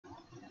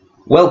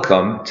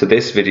Welcome to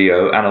this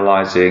video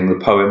analysing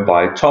the poem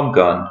by Thom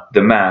Gunn,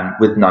 The Man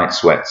with Night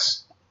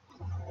Sweats.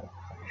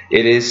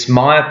 It is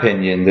my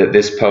opinion that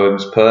this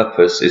poem's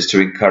purpose is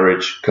to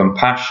encourage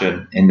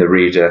compassion in the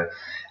reader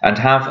and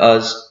have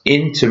us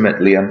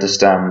intimately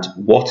understand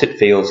what it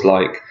feels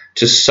like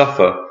to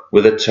suffer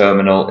with a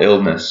terminal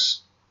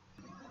illness.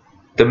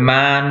 The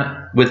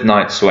Man with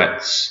Night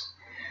Sweats.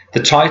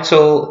 The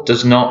title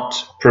does not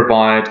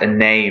provide a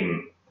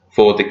name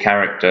for the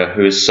character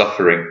who is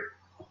suffering.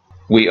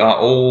 We are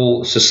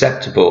all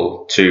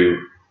susceptible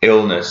to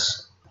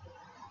illness.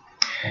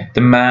 The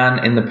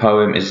man in the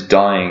poem is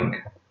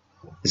dying.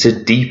 It's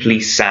a deeply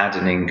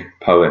saddening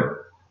poem.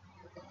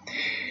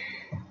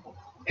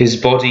 His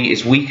body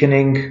is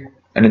weakening,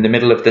 and in the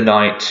middle of the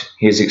night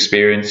he is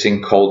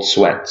experiencing cold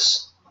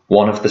sweats,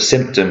 one of the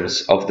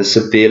symptoms of the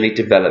severely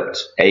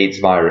developed AIDS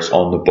virus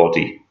on the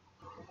body.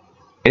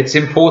 It's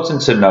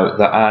important to note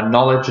that our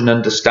knowledge and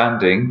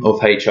understanding of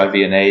HIV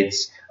and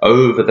AIDS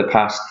over the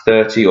past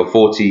 30 or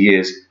 40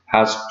 years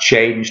has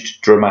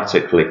changed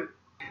dramatically.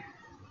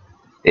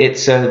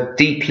 It's a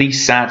deeply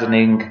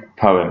saddening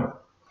poem.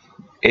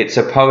 It's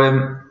a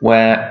poem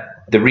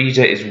where the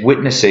reader is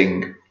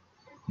witnessing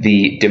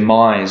the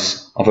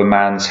demise of a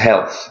man's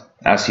health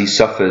as he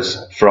suffers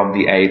from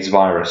the AIDS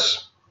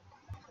virus.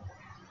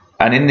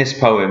 And in this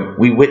poem,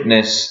 we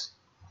witness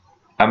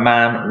a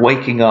man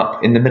waking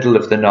up in the middle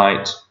of the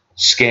night,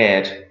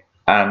 scared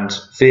and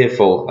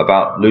fearful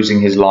about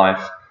losing his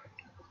life.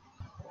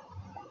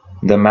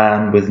 The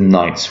man with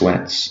night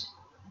sweats.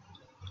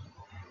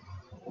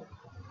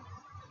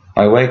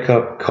 I wake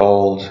up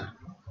cold,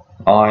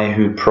 I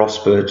who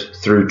prospered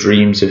through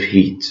dreams of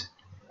heat,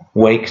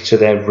 wake to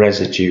their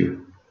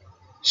residue,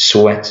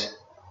 sweat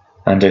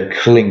and a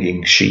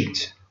clinging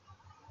sheet.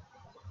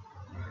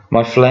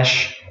 My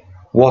flesh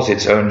was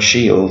its own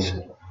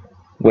shield,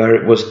 where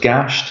it was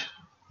gashed,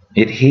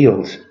 it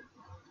healed.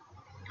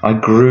 I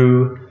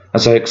grew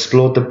as I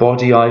explored the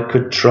body I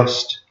could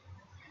trust,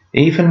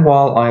 even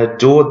while I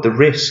adored the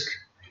risk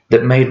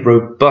that made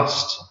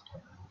robust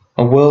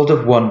a world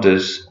of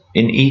wonders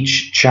in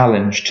each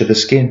challenge to the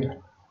skin.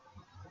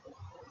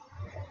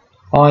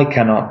 I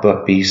cannot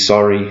but be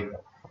sorry.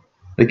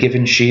 The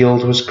given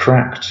shield was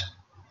cracked,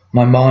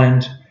 my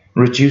mind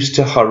reduced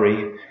to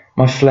hurry,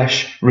 my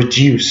flesh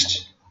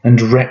reduced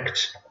and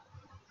wrecked.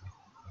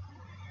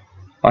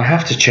 I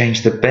have to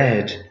change the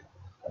bed,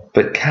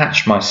 but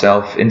catch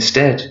myself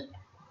instead,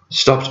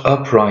 stopped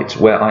upright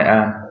where I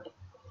am,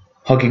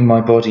 hugging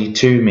my body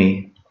to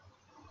me,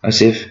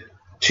 as if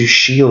to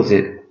shield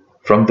it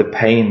from the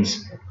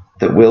pains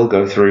that will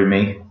go through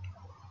me,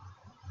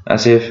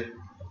 as if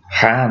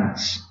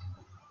hands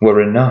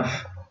were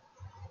enough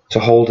to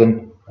hold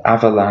an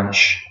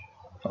avalanche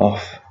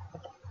off.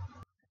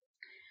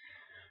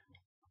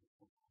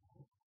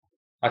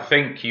 I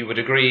think you would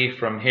agree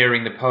from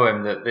hearing the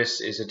poem that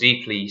this is a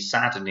deeply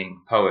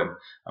saddening poem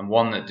and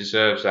one that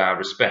deserves our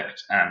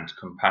respect and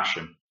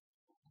compassion.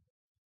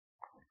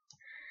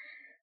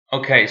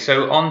 Okay,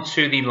 so on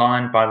to the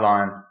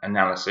line-by-line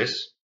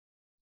analysis.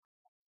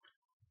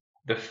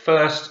 The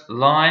first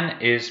line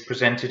is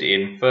presented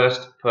in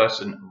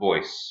first-person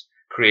voice,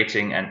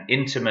 creating an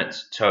intimate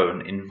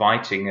tone,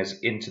 inviting us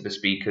into the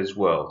speaker's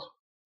world.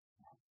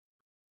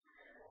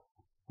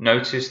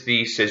 Notice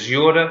the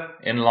caesura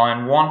in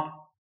line 1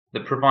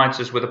 that provides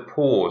us with a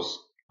pause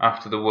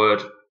after the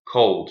word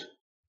cold.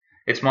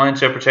 It's my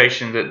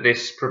interpretation that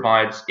this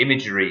provides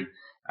imagery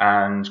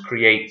and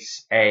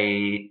creates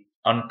an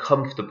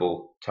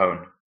uncomfortable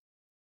tone.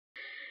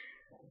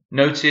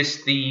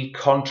 Notice the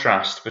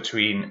contrast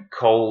between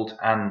cold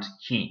and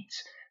heat.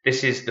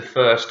 This is the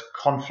first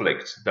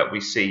conflict that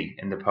we see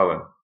in the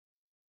poem.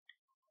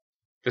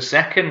 The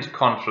second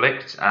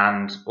conflict,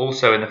 and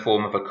also in the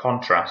form of a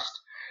contrast,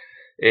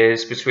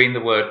 is between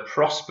the word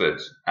prospered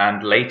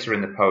and later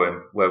in the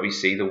poem where we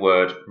see the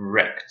word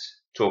wrecked,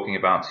 talking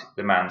about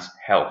the man's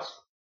health.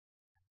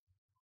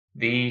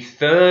 The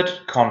third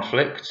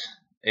conflict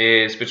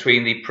is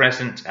between the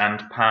present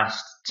and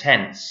past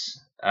tense.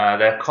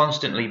 They're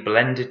constantly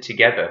blended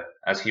together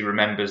as he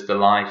remembers the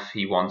life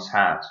he once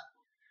had.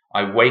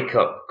 I wake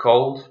up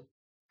cold,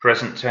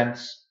 present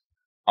tense.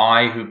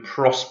 I who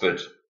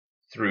prospered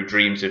through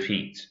dreams of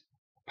heat,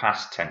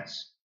 past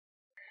tense.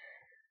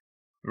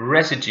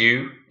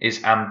 Residue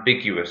is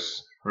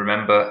ambiguous.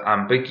 Remember,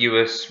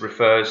 ambiguous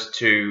refers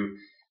to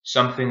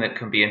something that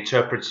can be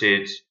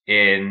interpreted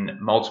in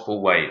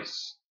multiple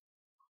ways.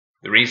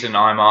 The reason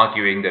I'm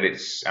arguing that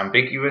it's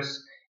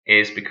ambiguous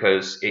is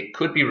because it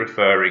could be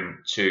referring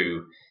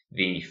to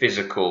the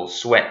physical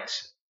sweat,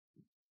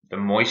 the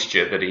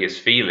moisture that he is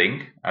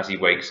feeling as he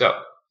wakes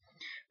up.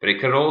 But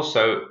it could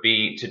also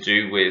be to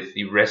do with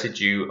the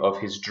residue of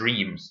his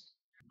dreams.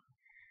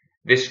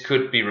 This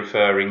could be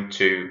referring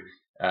to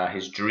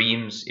his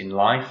dreams in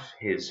life,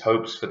 his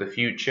hopes for the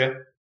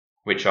future,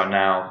 which are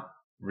now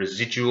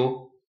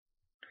residual.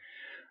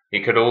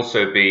 It could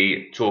also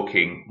be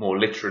talking more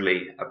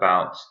literally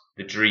about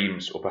the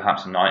dreams or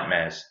perhaps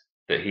nightmares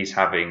that he's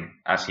having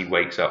as he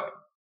wakes up.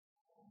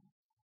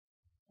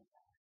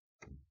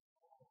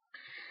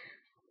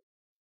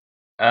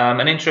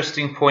 An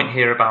interesting point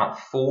here about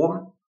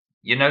form.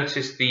 You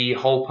notice the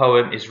whole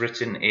poem is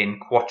written in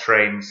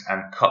quatrains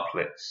and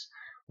couplets,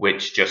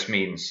 which just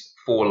means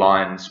 4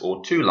 lines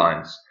or 2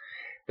 lines.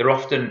 They're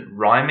often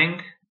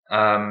rhyming.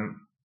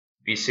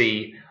 You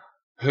see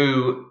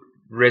who,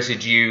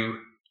 residue,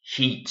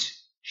 heat,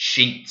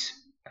 sheet,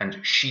 and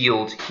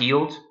shield,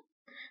 healed.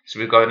 So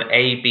we've got an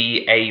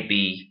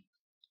A-B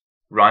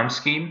rhyme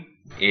scheme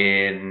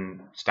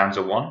in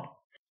stanza 1.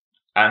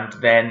 And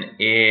then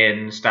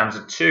in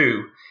stanza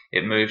 2,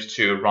 it moves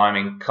to a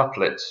rhyming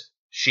couplet,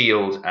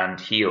 shield and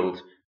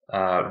healed,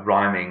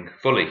 rhyming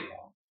fully.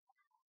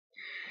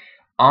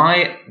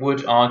 I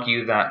would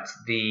argue that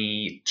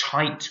the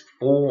tight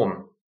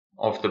form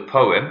of the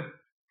poem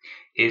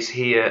is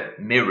here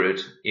mirrored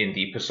in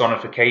the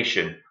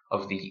personification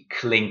of the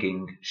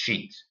clinging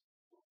sheet.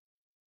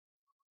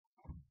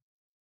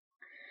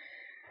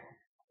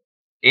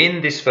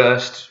 In this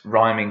first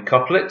rhyming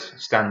couplet,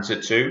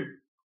 stanza 2,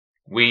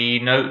 we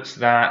note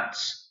that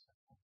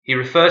he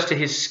refers to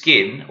his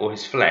skin or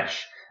his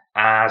flesh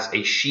as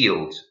a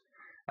shield.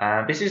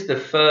 This is the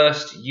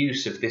first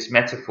use of this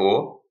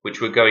metaphor,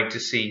 which we're going to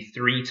see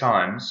 3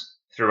 times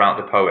throughout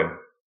the poem.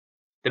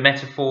 The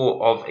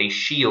metaphor of a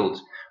shield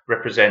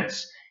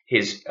represents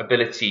his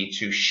ability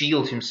to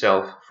shield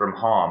himself from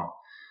harm.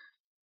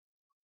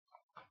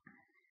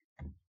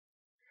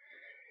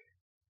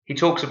 He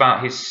talks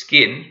about his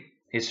skin,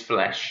 his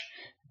flesh,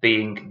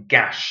 being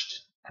gashed,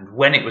 and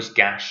when it was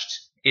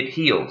gashed, it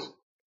healed.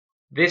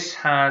 This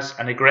has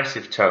an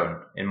aggressive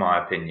tone, in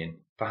my opinion,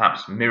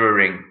 perhaps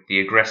mirroring the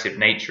aggressive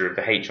nature of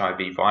the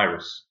HIV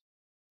virus.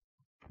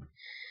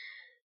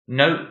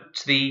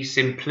 Note the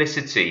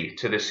simplicity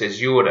to the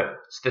caesura.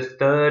 It's the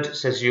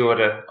 3rd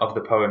caesura of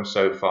the poem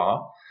so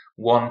far,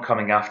 one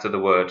coming after the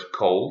word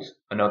cold,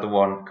 another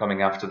one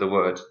coming after the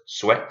word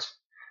sweat,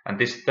 and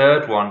this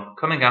 3rd one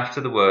coming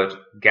after the word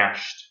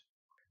gashed.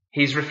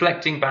 He's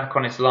reflecting back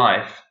on his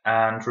life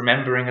and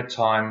remembering a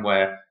time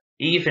where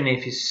even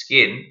if his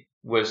skin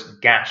was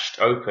gashed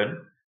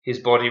open, his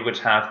body would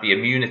have the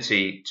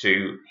immunity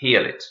to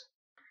heal it.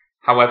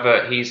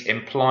 However, he's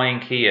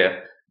implying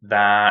here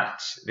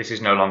that this is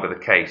no longer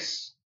the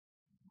case.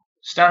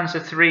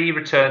 Stanza 3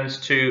 returns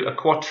to a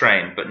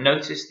quatrain, but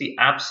notice the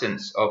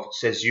absence of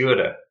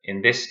caesura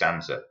in this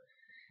stanza.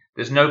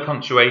 There's no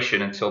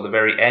punctuation until the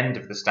very end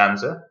of the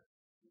stanza.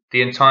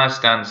 The entire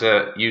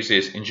stanza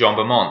uses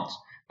enjambment,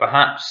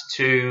 perhaps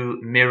to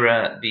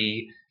mirror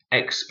the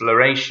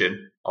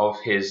exploration of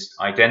his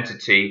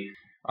identity.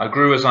 I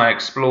grew as I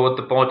explored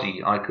the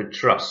body I could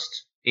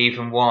trust,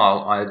 even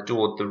while I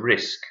adored the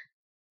risk.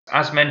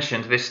 As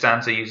mentioned, this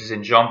stanza uses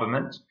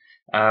enjambment.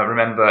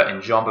 Remember,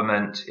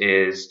 enjambment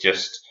is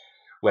just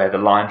where the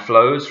line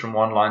flows from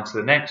one line to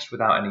the next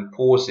without any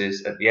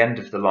pauses at the end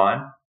of the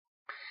line.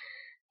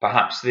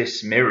 Perhaps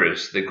this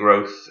mirrors the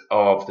growth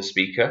of the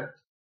speaker.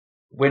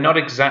 We're not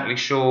exactly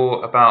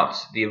sure about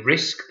the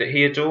risk that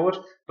he adored,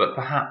 but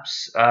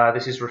perhaps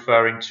this is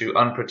referring to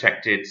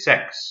unprotected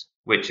sex,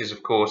 which is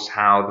of course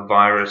how the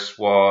virus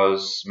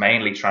was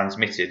mainly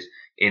transmitted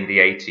in the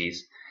 80s.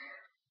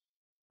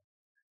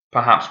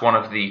 Perhaps one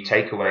of the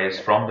takeaways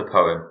from the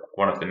poem,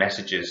 one of the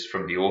messages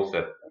from the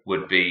author,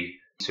 would be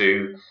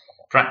to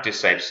practice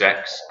safe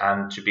sex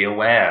and to be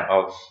aware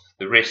of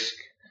the risk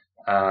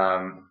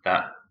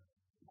that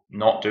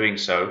not doing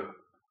so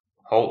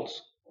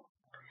holds.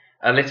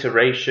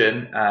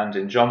 Alliteration and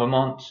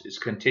enjambment is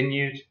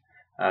continued.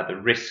 The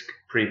risk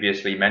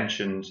previously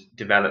mentioned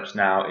develops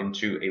now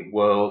into a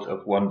world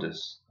of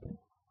wonders.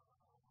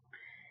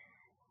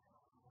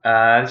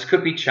 This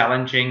could be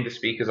challenging the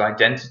speaker's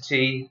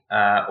identity,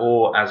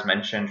 or, as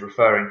mentioned,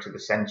 referring to the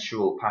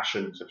sensual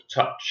passions of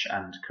touch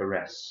and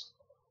caress.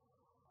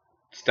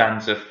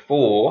 Stanza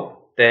 4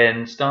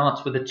 then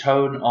starts with a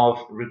tone of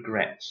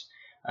regret,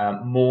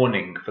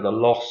 mourning for the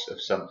loss of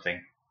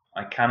something.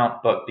 I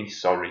cannot but be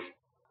sorry.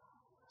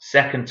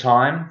 Second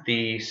time,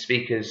 the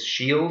speaker's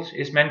shield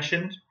is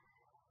mentioned,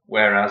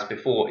 whereas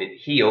before it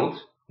healed,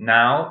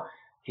 now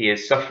he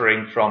is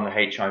suffering from the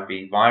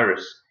HIV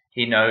virus.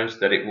 He knows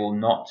that it will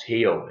not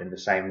heal in the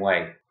same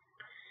way.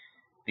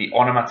 The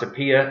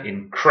onomatopoeia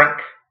in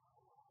crack,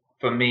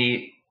 for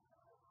me,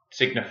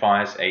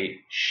 signifies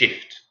a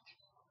shift.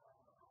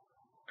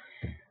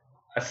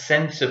 A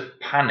sense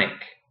of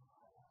panic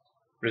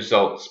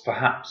results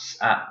perhaps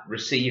at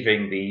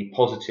receiving the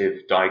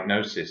positive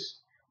diagnosis.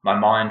 My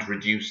mind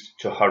reduced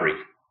to hurry.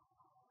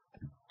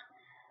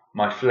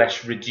 My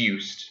flesh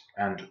reduced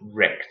and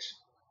wrecked.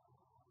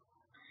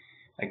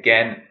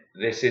 Again,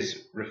 this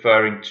is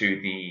referring to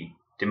the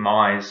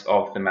demise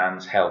of the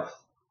man's health.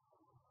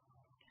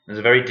 There's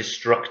a very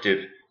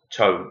destructive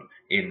tone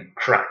in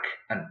crack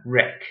and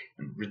wreck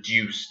and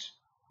reduced.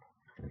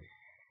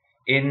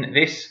 In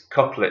this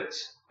couplet,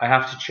 I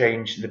have to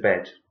change the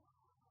bed,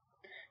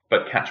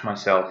 but catch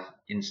myself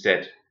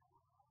instead.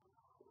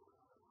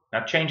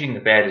 Now, changing the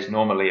bed is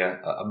normally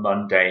a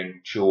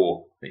mundane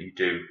chore that you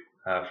do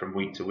from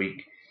week to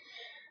week.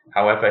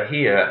 However,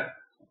 here,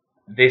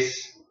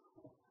 this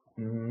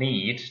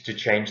need to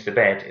change the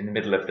bed in the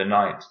middle of the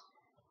night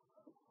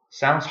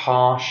sounds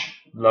harsh,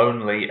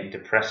 lonely, and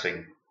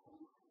depressing.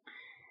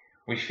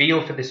 We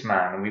feel for this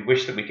man and we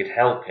wish that we could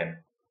help him,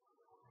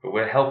 but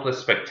we're helpless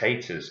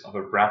spectators of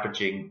a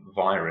ravaging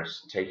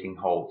virus taking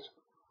hold.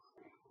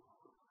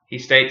 He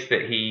states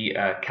that he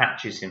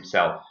catches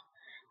himself,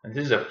 and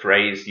this is a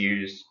phrase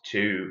used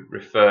to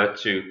refer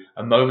to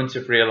a moment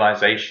of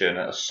realization,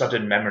 a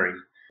sudden memory.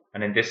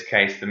 And in this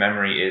case, the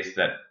memory is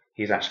that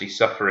he's actually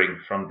suffering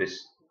from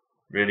this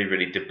really,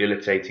 really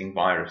debilitating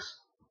virus.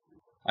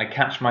 I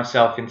catch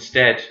myself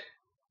instead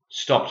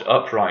stopped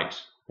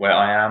upright where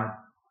I am,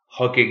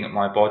 hugging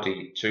my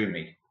body to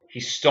me. He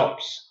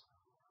stops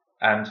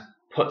and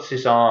puts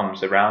his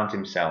arms around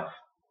himself.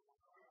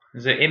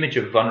 There's an image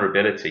of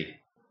vulnerability.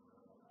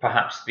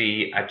 Perhaps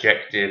the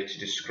adjective to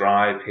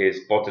describe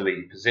his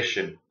bodily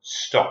position,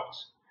 stopped,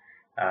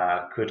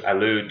 could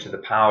allude to the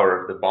power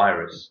of the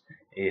virus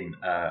in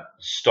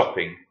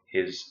stopping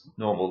his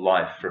normal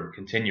life from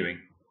continuing.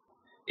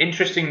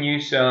 Interesting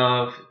use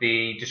of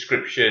the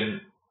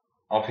description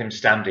of him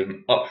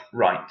standing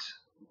upright.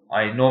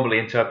 I normally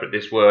interpret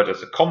this word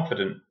as a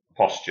confident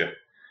posture.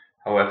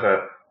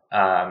 However,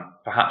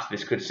 perhaps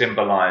this could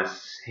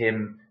symbolize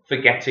him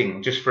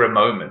forgetting just for a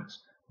moment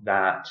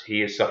that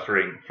he is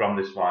suffering from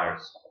this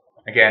virus.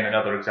 Again,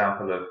 another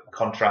example of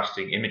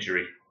contrasting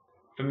imagery.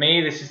 For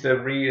me, this is a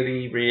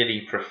really,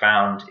 really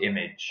profound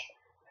image.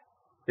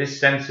 This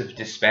sense of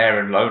despair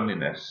and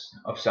loneliness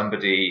of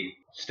somebody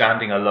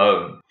standing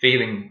alone,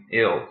 feeling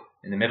ill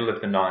in the middle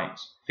of the night,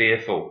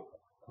 fearful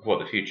of what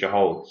the future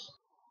holds.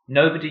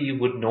 Nobody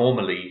would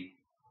normally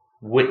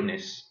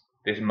witness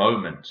this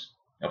moment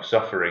of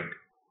suffering.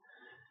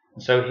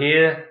 And so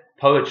here,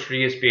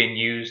 poetry is being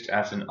used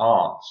as an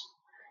art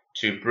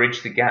to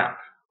bridge the gap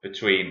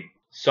between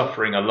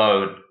suffering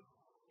alone,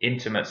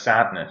 intimate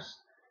sadness,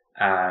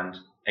 and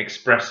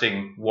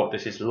expressing what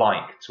this is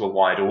like to a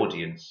wide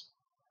audience.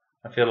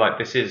 I feel like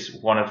this is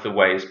one of the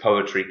ways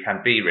poetry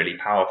can be really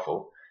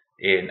powerful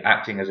in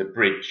acting as a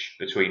bridge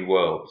between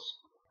worlds.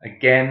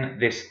 Again,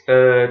 this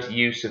third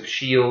use of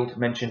shield,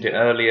 mentioned it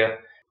earlier,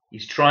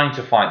 he's trying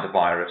to fight the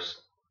virus,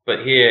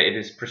 but here it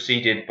is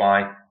preceded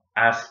by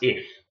as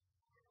if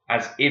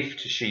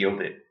to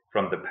shield it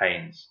from the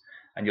pains.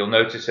 And you'll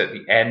notice at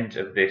the end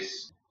of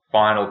this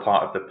final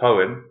part of the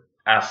poem,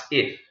 as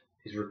if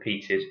is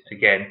repeated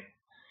again,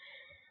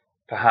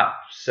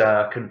 perhaps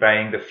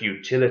conveying the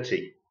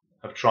futility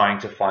of trying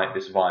to fight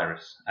this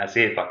virus, as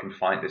if I can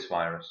fight this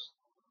virus.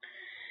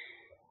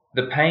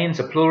 The pains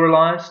are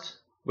pluralized,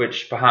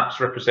 which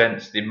perhaps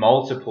represents the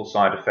multiple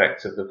side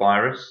effects of the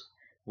virus,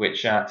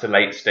 which at a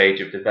late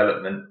stage of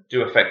development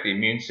do affect the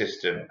immune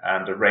system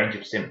and a range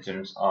of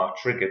symptoms are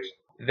triggered.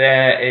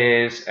 There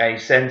is a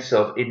sense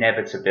of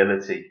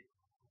inevitability,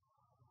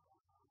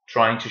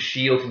 trying to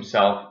shield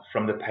himself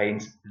from the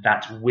pains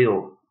that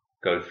will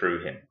go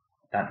through him.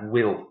 That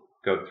will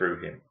go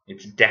through him.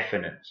 It's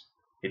definite.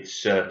 It's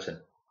certain.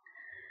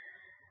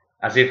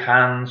 As if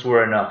hands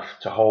were enough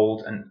to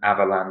hold an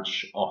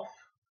avalanche off.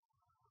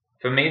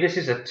 For me, this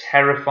is a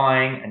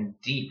terrifying and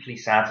deeply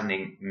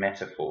saddening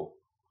metaphor.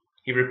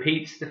 He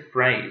repeats the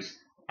phrase,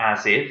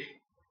 as if,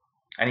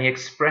 and he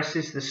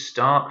expresses the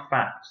stark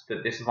fact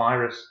that this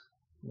virus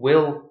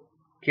will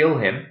kill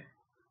him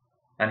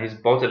and his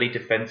bodily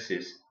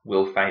defenses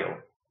will fail.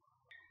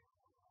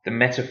 The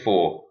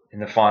metaphor in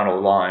the final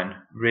line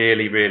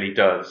really, really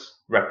does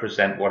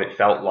represent what it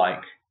felt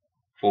like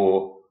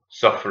for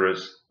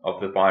sufferers of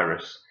the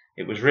virus.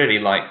 It was really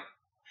like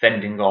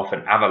fending off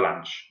an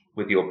avalanche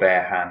with your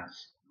bare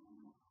hands.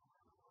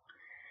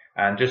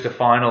 And just a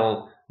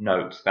final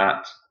note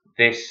that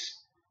this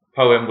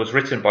poem was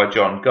written by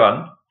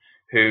Gunn,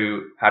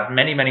 who had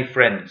many, many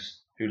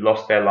friends who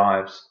lost their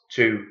lives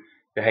to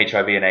the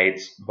HIV and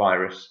AIDS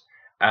virus.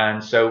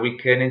 And so we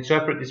can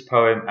interpret this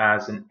poem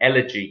as an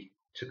elegy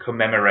to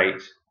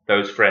commemorate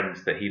those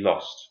friends that he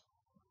lost.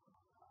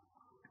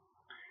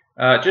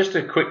 Just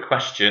a quick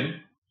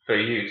question for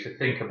you to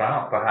think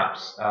about,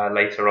 perhaps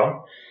later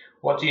on.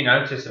 What do you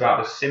notice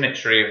about the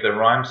symmetry of the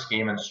rhyme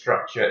scheme and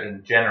structure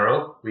in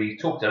general? We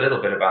talked a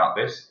little bit about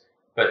this,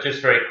 but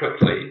just very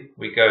quickly,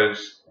 we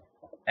goes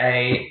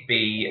A,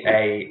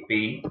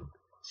 B,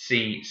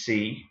 C,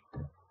 C,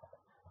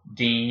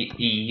 D,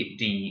 E,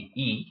 D,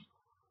 E.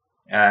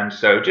 And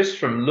so just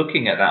from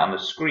looking at that on the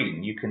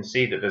screen, you can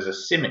see that there's a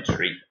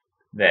symmetry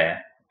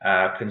there,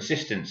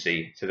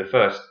 consistency to the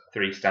first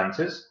three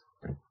stanzas.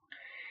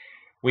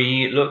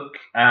 We look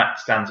at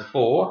stanza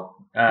 4,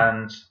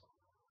 and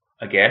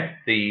again,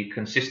 the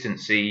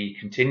consistency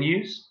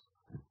continues.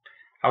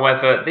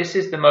 However, this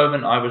is the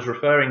moment I was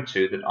referring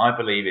to that I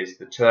believe is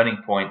the turning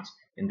point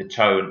in the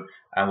tone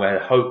and where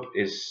hope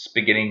is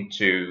beginning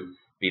to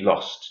be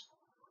lost.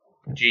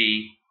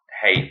 G,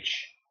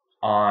 H,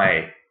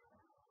 I,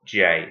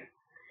 J.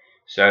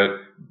 So,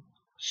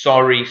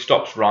 sorry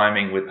stops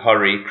rhyming with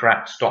hurry,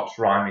 cracked stops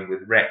rhyming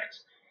with wrecked.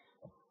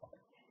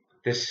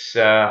 This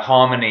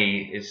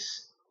harmony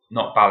is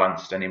not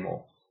balanced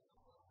anymore.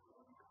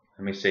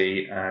 Let me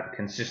see,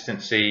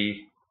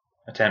 consistency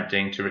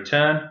attempting to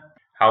return.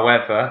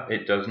 However,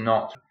 it does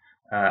not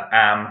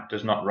Am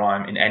does not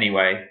rhyme in any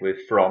way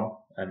with from,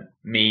 and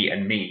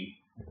me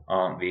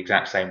aren't the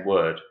exact same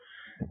word.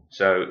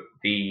 So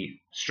the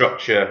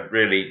structure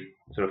really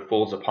sort of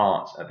falls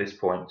apart at this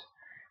point.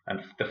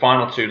 And the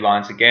final two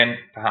lines, again,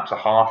 perhaps a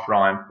half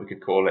rhyme, we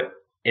could call it.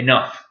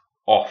 Enough,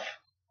 off.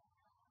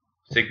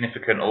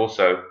 Significant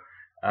also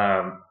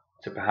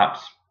to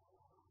perhaps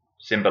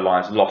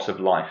symbolize loss of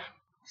life.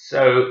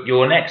 So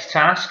your next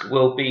task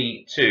will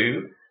be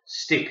to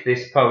stick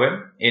this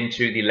poem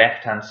into the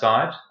left-hand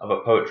side of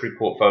a poetry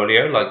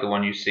portfolio like the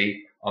one you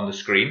see on the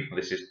screen.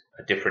 This is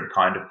a different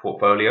kind of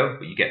portfolio,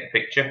 but you get the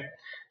picture.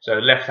 So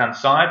left-hand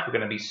side, we're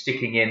going to be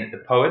sticking in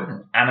the poem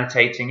and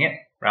annotating it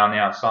around the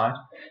outside.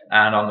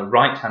 And on the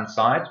right-hand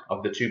side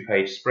of the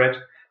 2-page spread,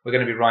 we're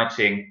going to be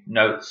writing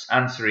notes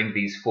answering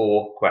these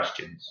 4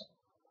 questions.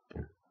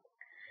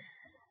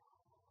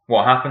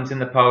 What happens in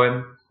the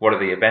poem? What are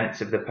the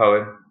events of the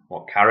poem?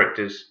 What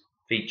characters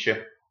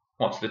feature?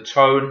 What's the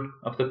tone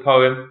of the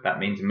poem? That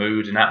means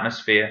mood and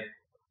atmosphere.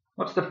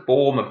 What's the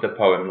form of the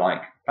poem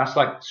like? That's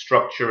like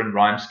structure and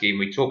rhyme scheme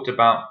we talked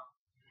about.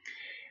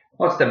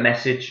 What's the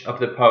message of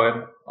the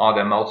poem? Are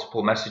there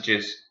multiple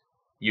messages?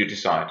 You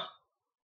decide.